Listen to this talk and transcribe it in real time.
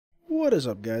What is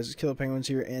up, guys? It's Killer Penguins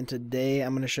here, and today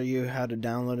I'm going to show you how to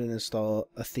download and install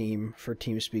a theme for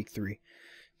Teamspeak 3.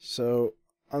 So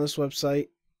on this website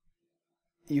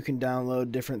you can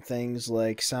download different things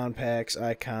like sound packs,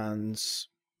 icons,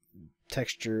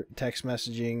 text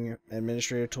messaging,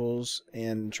 administrator tools,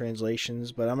 and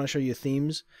translations, but I'm going to show you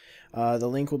themes. The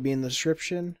link will be in the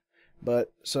description,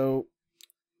 so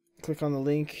click on the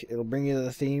link, it'll bring you to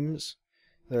the themes.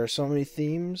 There are so many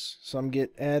themes, some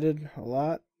get added a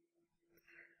lot.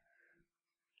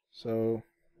 So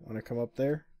want to come up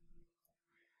there,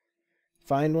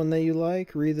 find one that you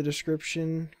like, read the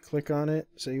description, click on it.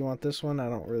 Say you want this one, I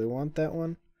don't really want that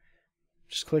one.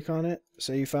 Just click on it.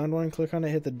 Say you found one, click on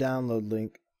it, hit the download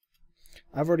link.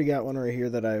 I've already got one right here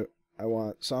that I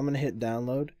want, so I'm going to hit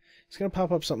download. It's going to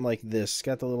pop up something like this. It's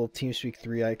got the little Teamspeak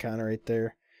 3 icon right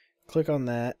there. Click on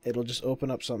that. It'll just open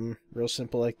up something real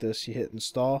simple like this. You hit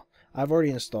install. I've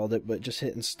already installed it, but just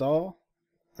hit install.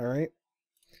 Alright.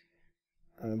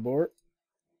 Abort.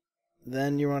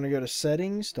 Then you want to go to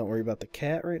settings. Don't worry about the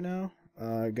cat right now.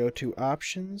 Go to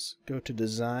options, go to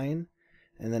design,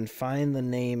 and then find the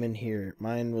name in here.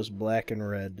 Mine was black and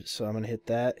red, so I'm going to hit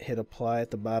that, hit apply at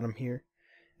the bottom here,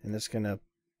 and it's going to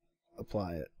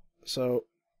apply it. So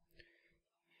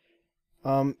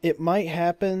it might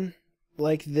happen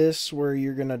like this where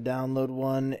you're going to download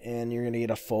one and you're going to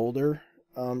get a folder.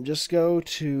 Just go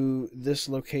to this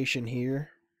location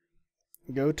here.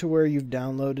 Go to where you've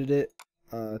downloaded it,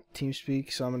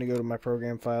 Teamspeak. So I'm going to go to my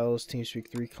program files, Teamspeak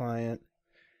 3 client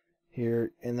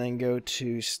here, and then go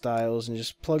to styles and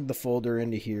just plug the folder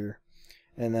into here,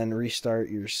 and then restart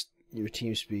your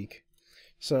Teamspeak.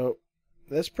 So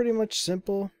that's pretty much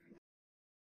simple.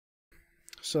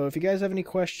 So if you guys have any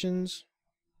questions,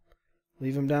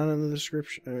 leave them down in the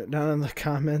description, down in the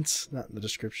comments, not in the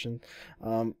description.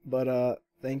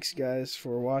 Thanks guys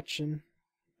for watching,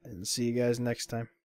 and see you guys next time.